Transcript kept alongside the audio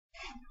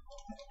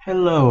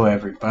Hello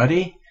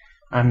everybody,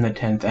 I'm the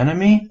 10th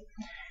enemy.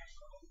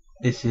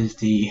 This is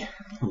the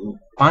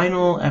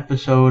final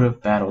episode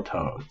of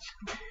Battletoads.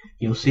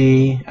 You'll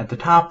see at the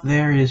top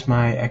there is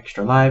my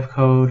extra live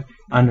code.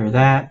 Under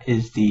that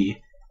is the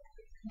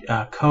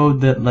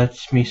code that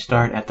lets me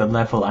start at the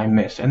level I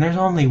missed. And there's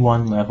only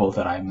one level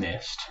that I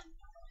missed.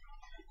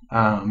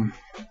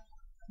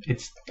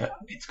 It's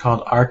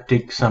called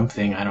Arctic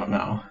something, I don't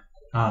know.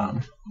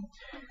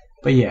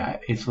 But yeah,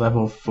 it's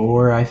level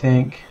 4 I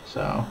think,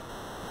 so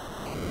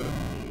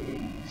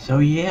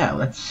yeah,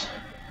 let's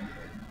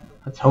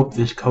hope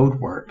this code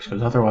works,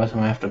 because otherwise I'm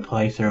going to have to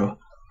play through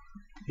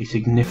a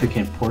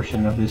significant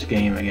portion of this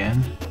game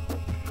again.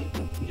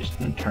 I'm just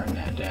going to turn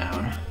that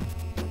down.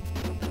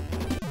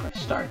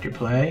 Press start to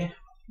play.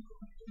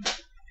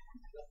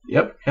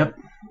 Yep.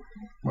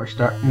 We're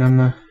starting on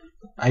the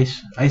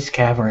ice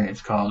cavern,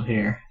 it's called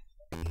here.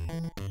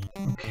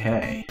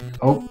 Okay.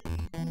 Oh.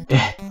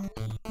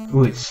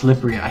 Ooh, it's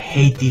slippery. I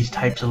hate these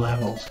types of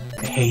levels.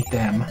 I hate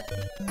them.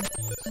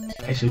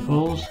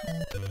 Icicles?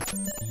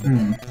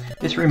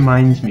 This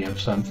reminds me of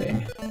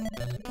something.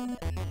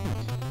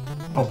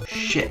 Oh,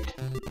 shit.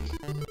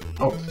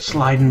 Oh,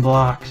 sliding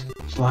blocks.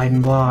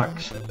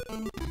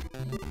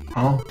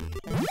 Oh.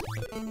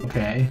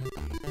 Okay.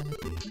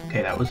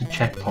 Okay, that was a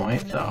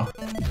checkpoint, so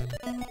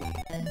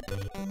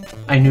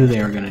I knew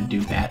they were gonna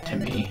do that to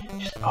me.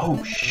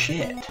 Oh,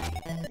 shit.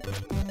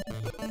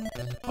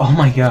 Oh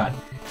my god.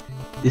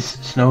 This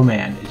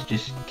snowman is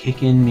just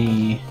kicking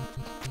me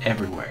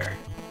everywhere.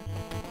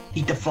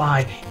 Eat the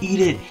fly!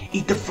 Eat it!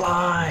 Eat the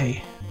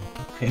fly!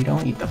 Okay,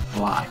 don't eat the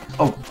fly.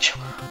 Oh,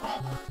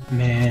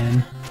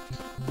 man.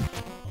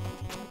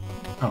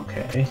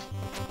 Okay.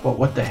 Well,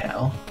 what the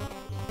hell?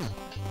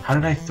 How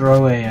did I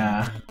throw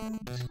a,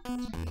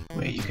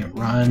 Wait, you can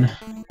run.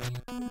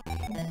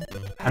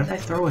 How did I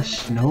throw a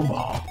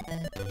snowball?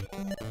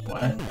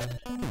 What?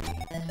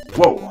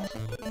 Whoa!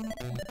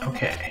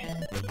 Okay.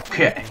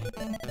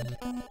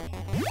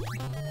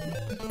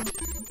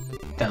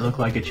 That looked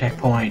like a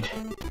checkpoint.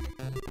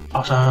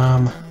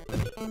 Awesome!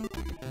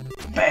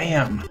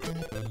 Bam!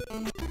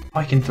 Oh,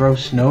 I can throw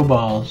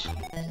snowballs.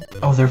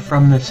 Oh, they're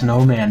from the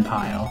snowman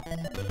pile.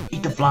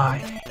 Eat the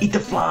fly! Eat the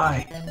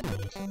fly!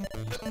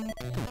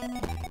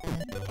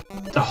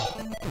 Oh,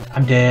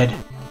 I'm dead.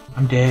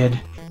 I'm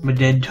a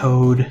dead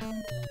toad.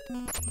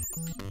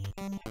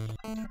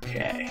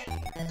 Okay.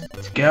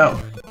 Let's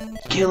go.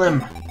 Kill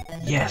him!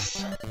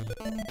 Yes!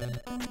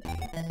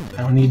 I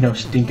don't need no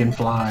stinking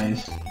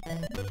flies.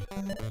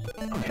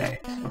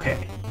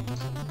 Okay.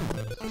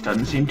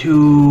 Doesn't seem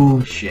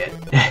too... shit.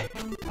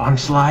 I'm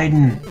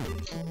sliding.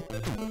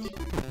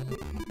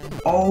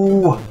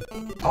 Oh,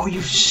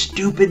 you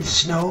stupid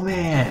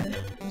snowman.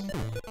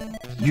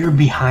 You're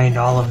behind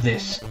all of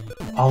this.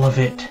 All of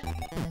it.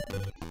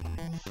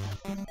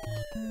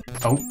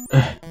 Oh.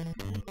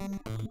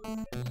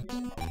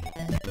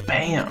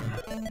 Bam.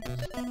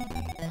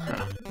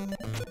 Huh.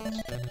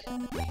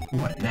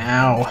 What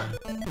now?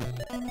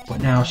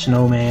 What now,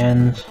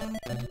 snowmans?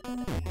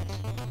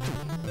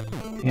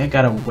 I think I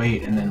gotta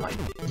wait and then, like,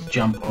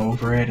 jump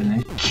over it and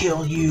then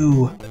kill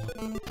you!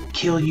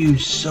 Kill you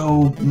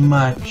so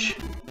much!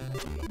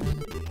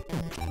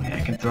 Wait,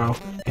 I can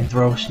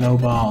throw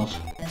snowballs.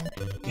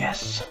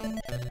 Yes!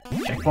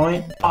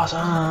 Checkpoint?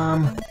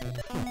 Awesome!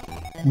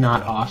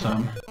 Not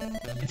awesome.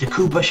 It's a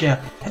Koopa shell!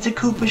 That's a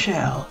Koopa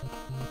shell!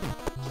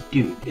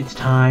 Dude, it's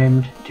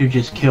timed to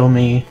just kill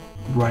me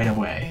right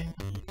away.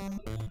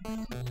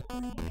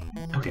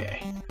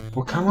 Okay.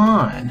 Well, come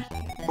on!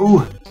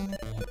 Ooh!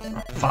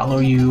 Follow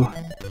you.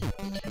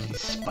 These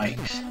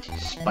spikes.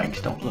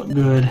 Spikes don't look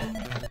good.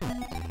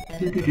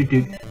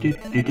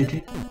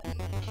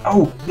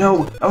 Oh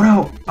no! Oh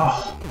no!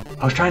 Oh,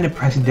 I was trying to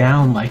press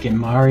down like in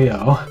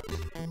Mario.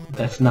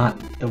 That's not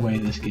the way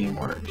this game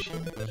works.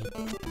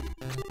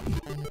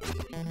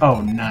 Oh,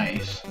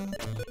 nice.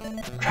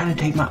 I'm trying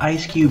to take my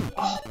ice cube.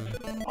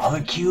 Oh,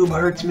 the cube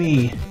hurts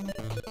me.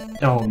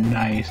 Oh,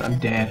 nice. I'm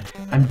dead.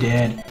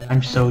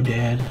 I'm so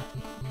dead.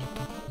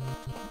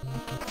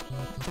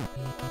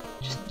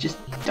 Just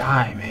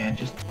die, man.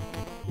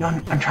 No,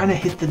 I'm trying to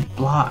hit the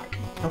block.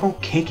 No, don't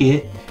kick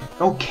it.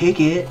 Don't kick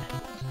it.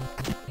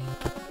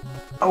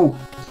 Oh,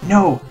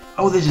 no.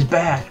 Oh, this is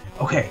bad.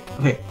 Okay.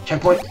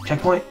 Checkpoint.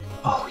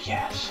 Oh,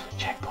 yes.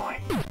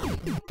 Checkpoint.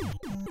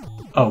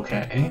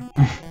 Okay.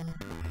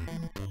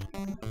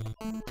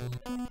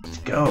 Let's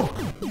go.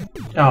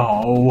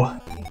 Oh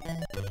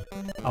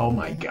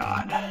my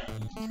god.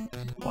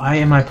 Why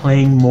am I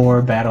playing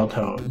more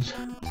Battletoads?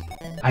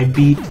 I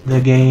beat the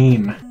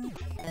game.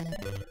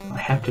 I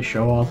have to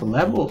show all the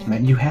levels,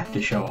 man. You have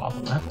to show all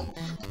the levels.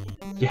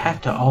 You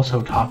have to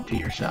also talk to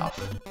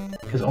yourself,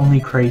 because only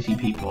crazy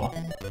people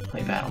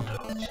play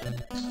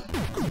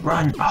Battletoads.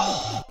 Run!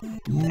 Oh,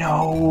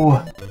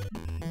 no!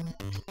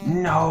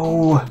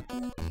 No!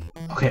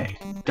 Okay,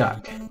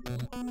 duck.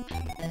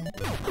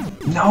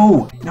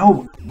 No!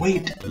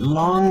 Wait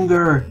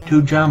longer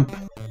to jump.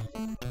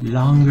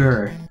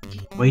 Longer.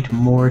 Wait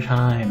more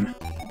time.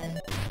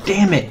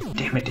 Damn it!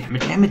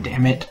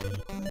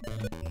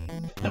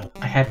 No,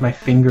 I had my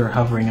finger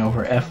hovering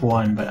over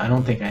F1, but I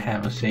don't think I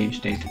have a save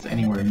state that's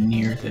anywhere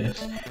near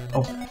this.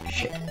 Oh,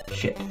 shit,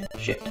 shit,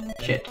 shit,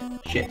 shit,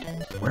 shit.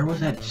 Where was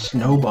that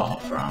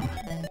snowball from?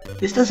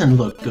 This doesn't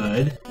look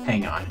good.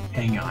 Hang on,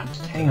 hang on,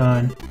 hang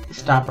on.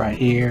 Stop right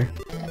here.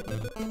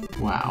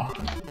 Wow.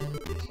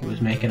 He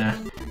was making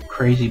a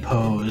crazy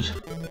pose.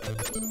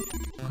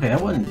 Okay, that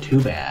wasn't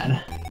too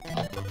bad.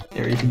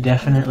 There is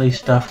definitely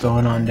stuff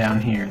going on down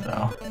here,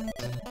 though.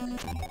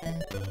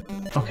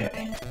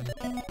 Okay.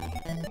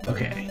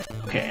 Okay.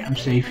 Okay, I'm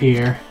safe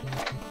here.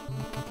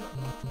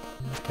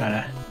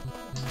 Gotta...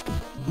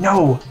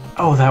 No!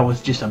 Oh, that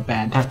was just a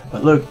bad time.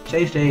 But look,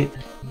 save state.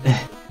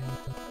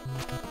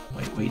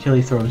 Wait till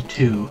he throws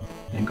 2.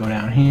 And go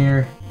down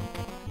here.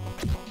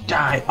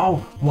 Die! Oh,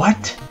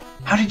 what?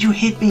 How did you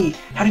hit me?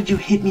 How did you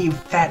hit me, you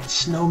fat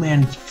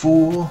snowman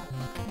fool?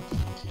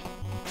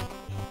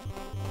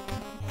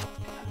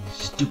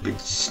 Stupid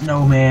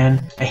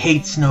snowman. I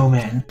hate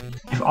snowmen.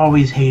 I've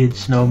always hated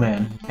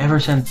snowmen. Ever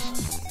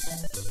since...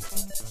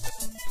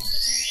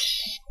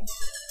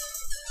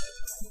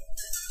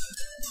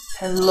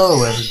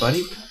 Hello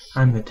everybody,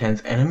 I'm the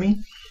 10th enemy.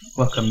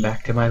 Welcome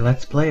back to my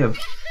Let's Play of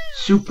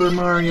Super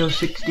Mario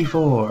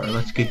 64.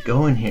 Let's get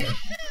going here.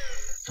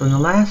 So in the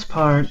last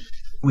part,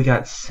 we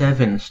got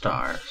 7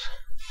 stars.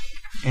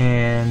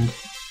 And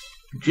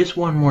just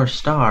one more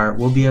star,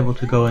 we'll be able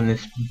to go in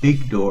this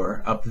big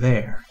door up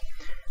there.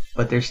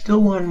 But there's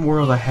still one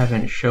world I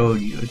haven't showed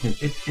you.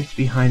 It's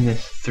behind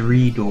this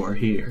 3 door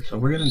here. So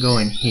we're gonna go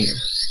in here.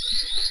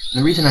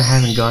 And the reason I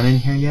haven't gone in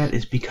here yet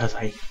is because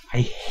I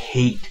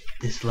hate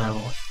this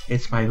level.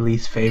 It's my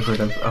least favorite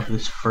of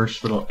this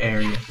first little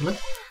area.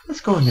 Let's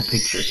go in the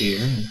picture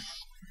here.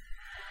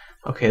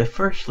 Okay, the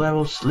first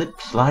level,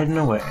 sliding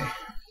away.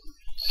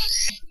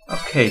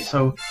 Okay,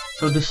 so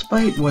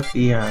despite what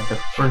the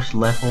first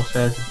level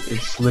says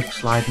is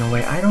sliding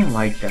away, I don't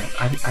like that.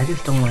 I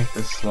just don't like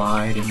the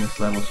slide in this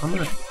level. So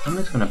I'm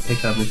just gonna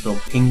pick up this little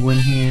penguin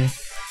here.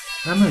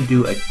 And I'm gonna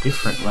do a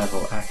different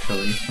level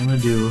actually. I'm gonna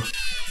do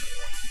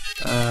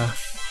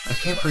I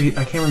can't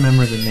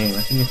remember the name.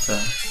 I think it's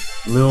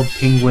Little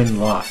Penguin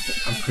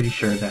Lost. I'm pretty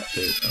sure that's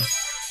it. So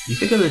you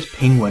pick up this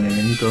penguin and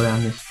then you go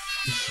down this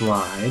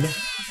slide.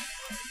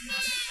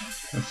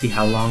 Let's see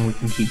how long we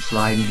can keep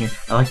sliding here.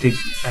 I like to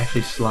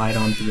actually slide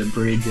onto the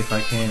bridge if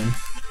I can.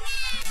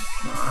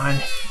 Come on.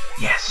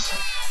 Yes.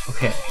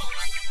 Okay.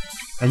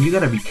 And you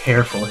gotta be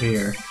careful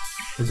here.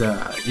 Cause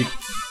I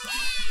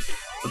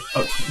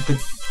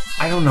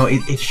don't know.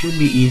 It should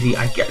be easy.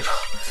 I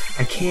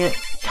can't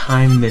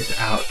time this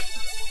out.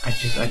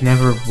 I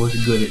never was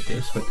good at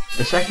this, but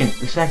the second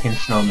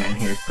snowman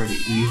here is pretty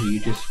easy. You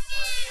just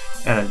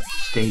gotta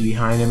stay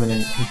behind him, and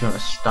then he's gonna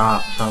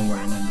stop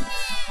somewhere, and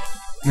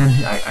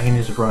then I can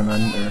just run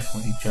under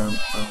when he jumps.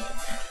 So.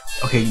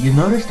 Okay, you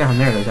notice down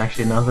there's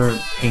actually another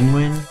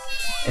penguin,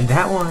 and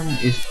that one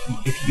is,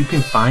 if you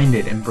can find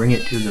it and bring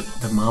it to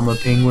the mama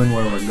penguin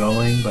where we're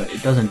going, but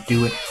it doesn't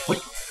do it.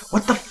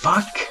 What the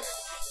fuck?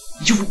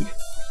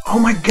 Oh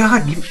my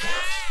god!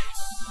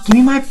 Give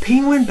me my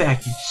penguin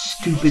back, you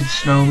stupid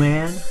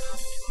snowman.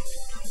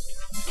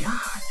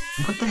 God,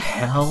 what the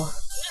hell?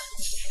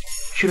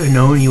 Should have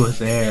known he was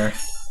there.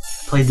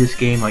 Played this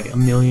game like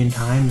 1,000,000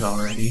 times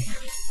already.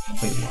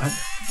 Wait, what?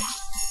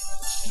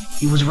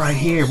 He was right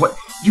here. What?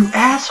 You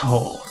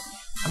asshole!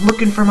 I'm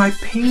looking for my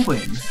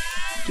penguin.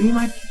 Give me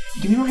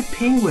my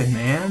penguin,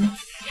 man.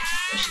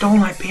 You stole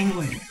my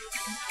penguin.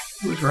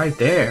 He was right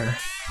there.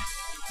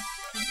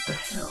 What the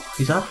hell?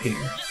 He's up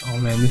here. Oh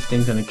man, this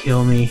thing's gonna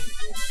kill me.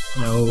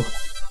 No.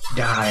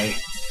 Die.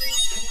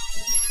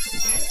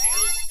 Okay.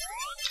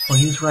 Well,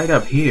 he was right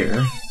up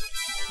here.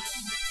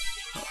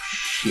 Oh,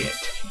 shit.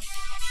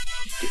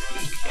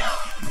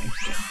 Oh, my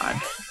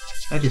God.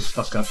 I just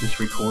fuck up this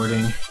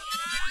recording.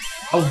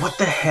 Oh, what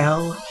the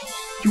hell?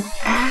 You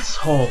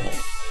asshole!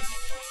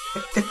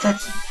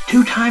 That's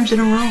 2 times in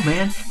a row,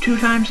 man. 2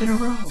 times in a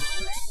row.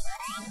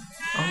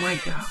 Oh, my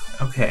God.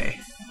 Okay.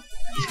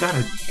 He's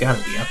gotta be up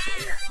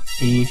there.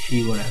 He,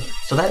 she, whatever.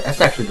 So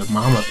that's actually the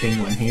mama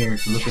penguin here.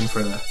 It's looking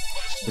for the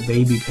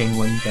baby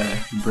penguin. Gotta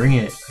bring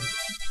it.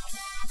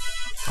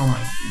 Oh my!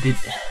 Is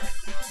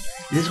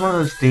this one of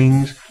those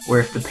things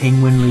where if the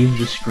penguin leaves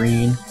the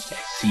screen, I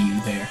see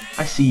you there.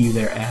 I see you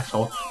there,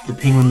 asshole. If the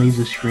penguin leaves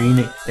the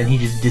screen, then he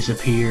just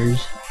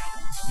disappears.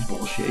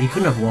 Bullshit. He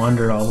couldn't have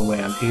wandered all the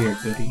way up here,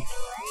 could he?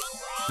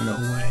 No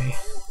way.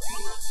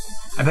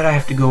 I bet I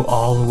have to go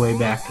all the way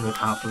back to the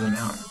top of the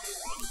mountain.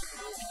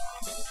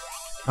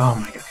 Oh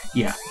my god.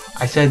 Yeah,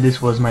 I said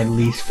this was my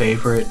least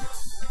favorite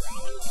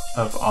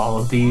of all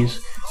of these.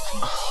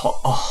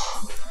 Oh,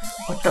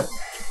 what the?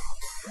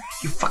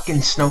 You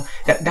fucking snow.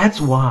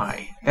 That's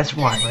why. That's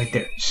why right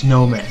there.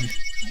 Snowmen.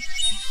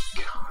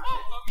 God,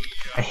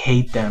 I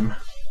hate them.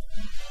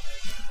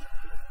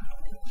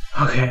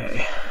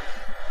 Okay.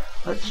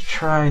 Let's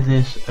try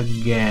this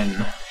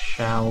again,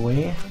 shall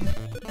we?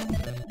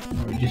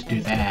 Or we just do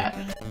that.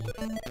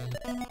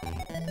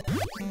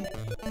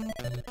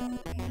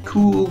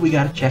 Cool, we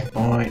got a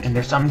checkpoint, and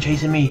there's something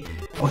chasing me.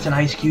 Oh, it's an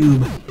ice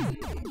cube.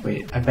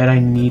 Wait, I bet I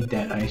need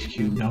that ice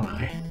cube, don't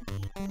I?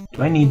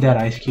 Do I need that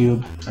ice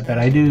cube? I bet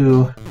I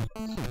do.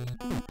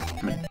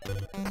 I'm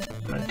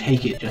gonna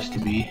take it just to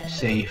be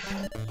safe.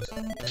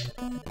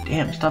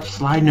 Damn, stop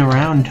sliding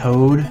around,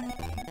 Toad.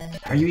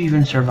 How are you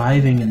even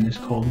surviving in this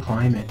cold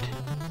climate?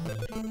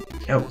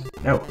 No,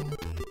 no.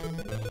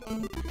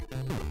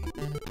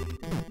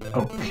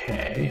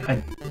 Okay,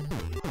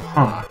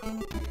 huh.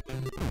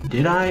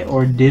 Did I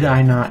or did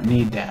I not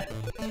need that?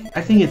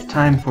 I think it's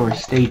time for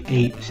State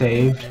 8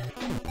 saved.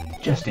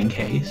 Just in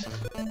case.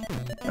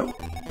 No.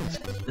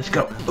 Let's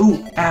go.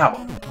 Ooh,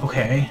 ow.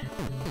 Okay.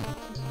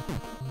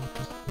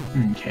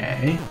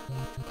 Okay.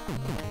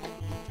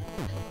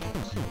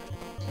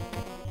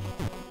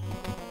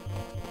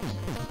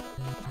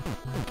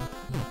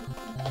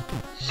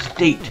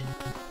 State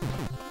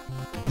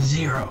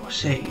 0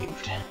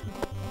 saved.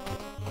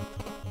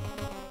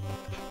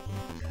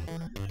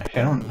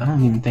 Actually, I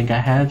don't even think I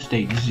have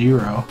State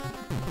 0.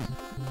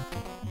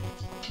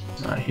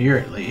 Not here,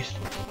 at least.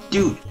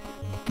 Dude,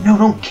 no,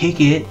 don't kick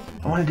it.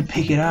 I wanted to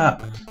pick it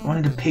up. I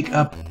wanted to pick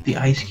up the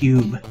ice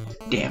cube.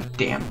 Damn,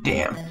 damn,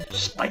 damn.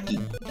 Spiky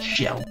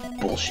shell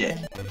bullshit.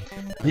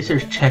 At least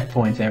there's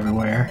checkpoints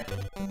everywhere.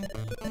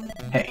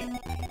 Hey,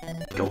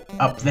 go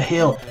up the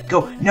hill.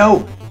 Go,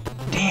 no!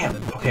 Damn,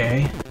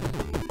 okay.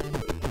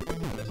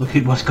 Look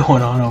at what's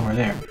going on over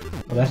there.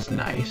 Well, that's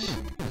nice.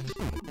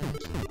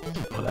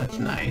 Well, that's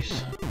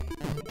nice.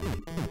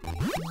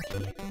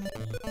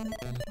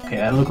 Okay,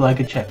 that looked like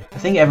a check. I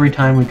think every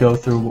time we go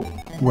through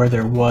where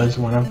there was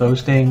one of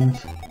those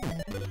things,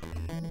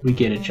 we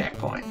get a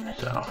checkpoint,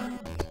 so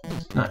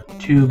not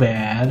too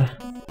bad.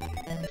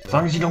 As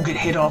long as you don't get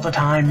hit all the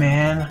time,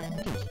 man.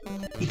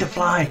 Eat the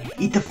fly!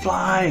 Eat the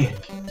fly!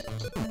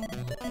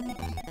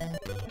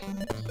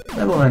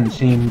 Level doesn't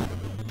seem...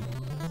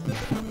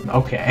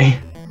 okay.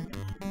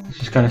 I was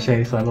just gonna say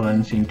this level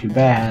doesn't seem too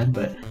bad,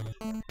 but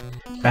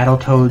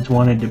Battletoads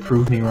wanted to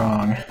prove me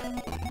wrong.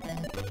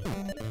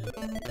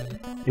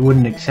 They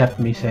wouldn't accept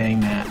me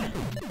saying that.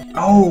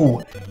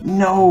 Oh!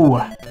 No!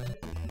 I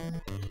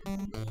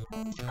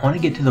want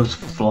to get to those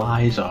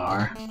flies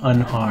are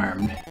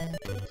unharmed.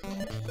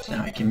 So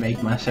now I can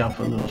make myself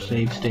a little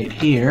save state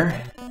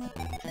here.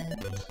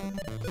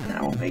 And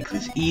I will make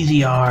this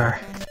easier.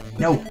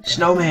 No!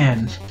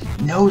 Snowmans!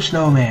 No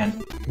snowman!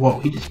 Whoa,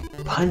 he just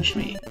punched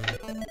me.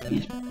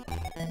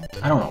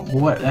 I don't know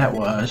what that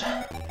was.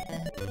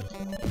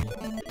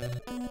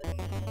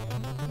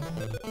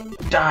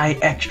 Die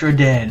extra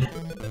dead.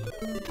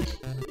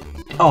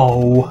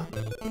 Oh,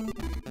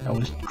 that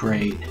was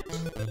great.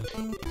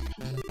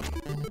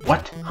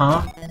 What?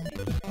 Huh?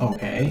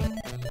 Okay.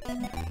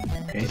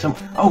 Okay,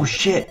 oh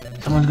shit!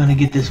 Someone's gonna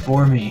get this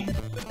for me.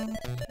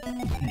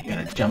 You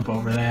gotta jump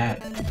over that.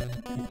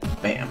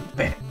 Bam,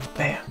 bam,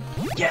 bam.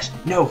 Yes,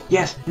 no,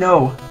 yes,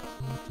 no!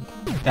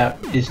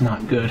 That is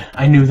not good.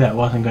 I knew that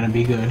wasn't gonna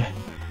be good.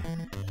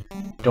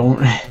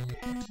 Don't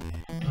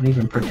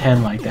even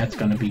pretend like that's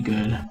gonna be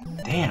good.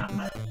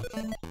 Damn.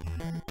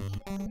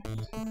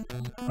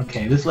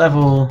 Okay, this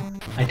level,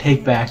 I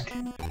take back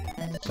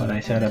what I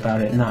said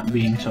about it not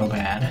being so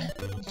bad.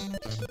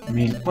 I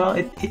mean, well,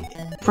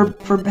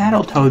 for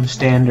Battletoads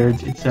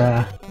standards, it's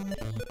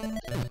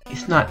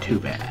not too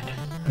bad.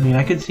 I mean,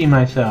 I could see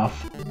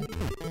myself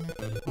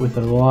with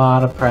a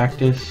lot of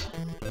practice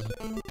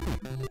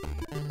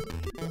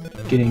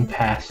getting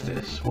past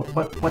this.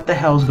 What the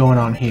hell's going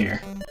on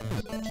here?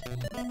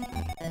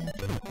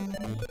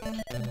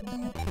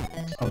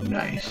 Oh,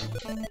 nice.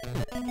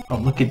 Oh,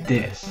 look at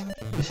this.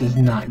 This is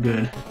not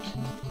good.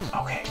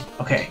 Okay,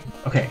 okay,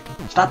 okay.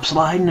 Stop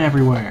sliding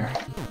everywhere.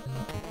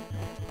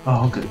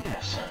 Oh,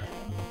 goodness.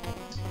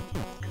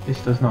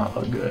 This does not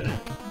look good.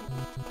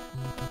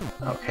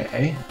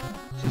 Okay.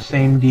 It's the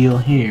same deal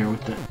here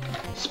with the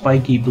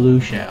spiky blue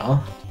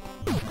shell.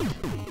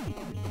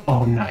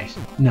 Oh, nice,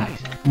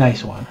 nice,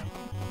 nice one.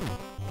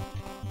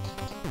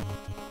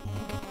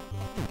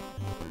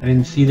 I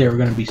didn't see there were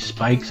going to be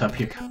spikes up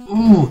here.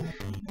 Ooh!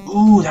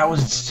 Ooh, that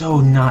was so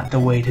not the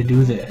way to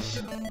do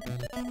this.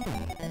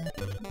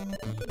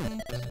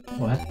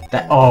 What?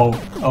 That? Oh,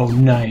 oh,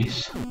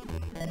 nice.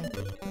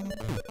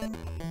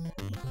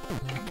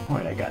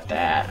 Wait, I got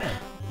that.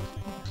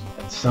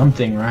 That's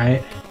something,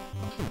 right?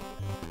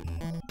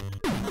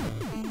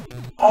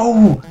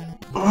 Oh!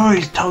 Oh,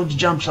 these toads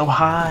jump so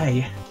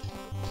high.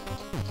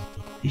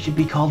 They should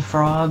be called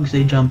frogs,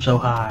 they jump so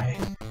high.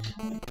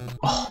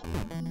 Oh.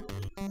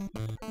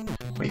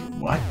 Wait,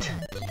 what?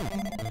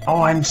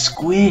 Oh, I'm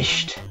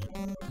squished!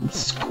 I'm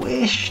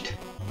squished!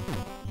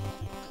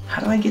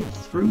 How do I get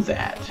through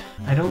that?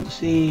 I don't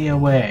see a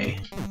way.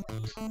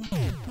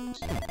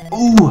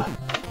 Ooh!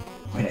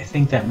 Wait, I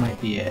think that might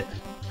be it.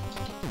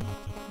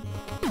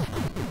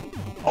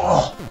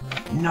 Oh!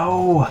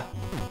 No!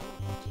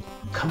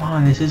 Come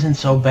on, this isn't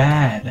so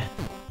bad.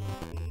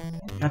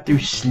 Got through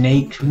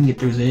snakes, we can get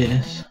through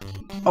this.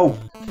 Oh!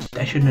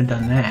 I shouldn't have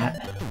done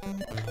that.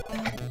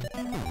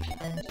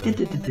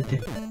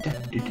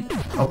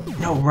 Oh,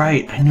 no,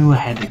 right. I knew I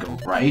had to go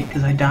right,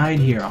 because I died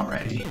here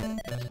already.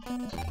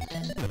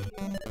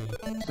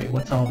 Wait,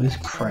 what's all this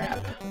crap?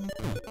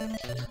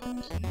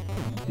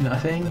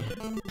 Nothing?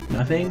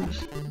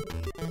 Nothings?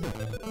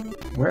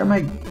 Where am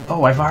I?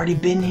 Oh, I've already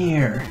been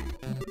here.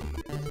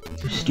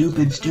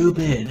 Stupid,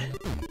 stupid.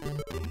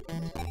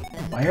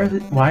 Why are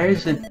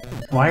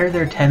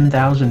there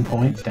 10,000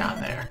 points down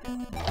there?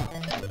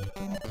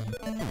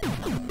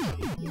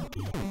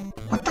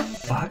 What the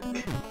fuck?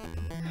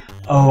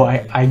 Oh,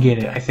 I get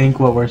it. I think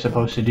what we're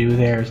supposed to do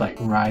there is like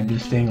ride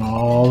this thing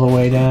all the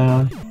way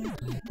down.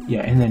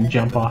 Yeah, and then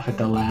jump off at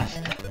the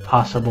last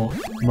possible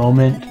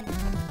moment.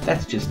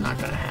 That's just not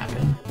gonna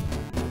happen.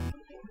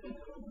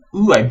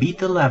 Ooh, I beat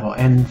the level,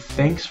 and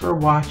thanks for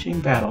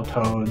watching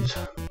Battletoads.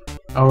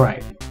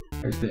 Alright,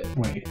 there's the...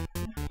 wait.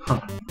 Huh.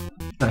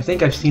 I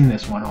think I've seen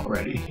this one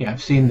already. Yeah,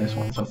 I've seen this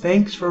one. So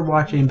thanks for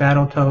watching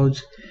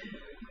Battletoads.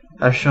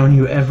 I've shown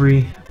you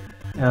every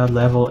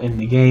level in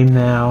the game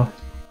now.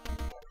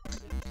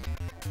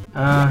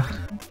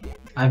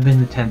 I've been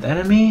the 10th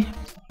enemy.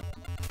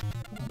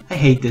 I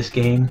hate this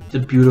game. It's a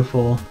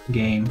beautiful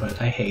game, but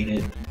I hate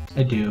it.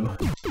 I do.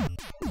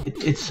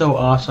 It's so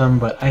awesome,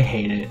 but I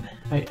hate it.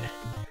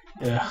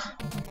 Ugh.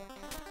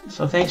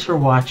 So thanks for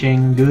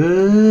watching.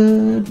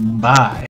 Goodbye.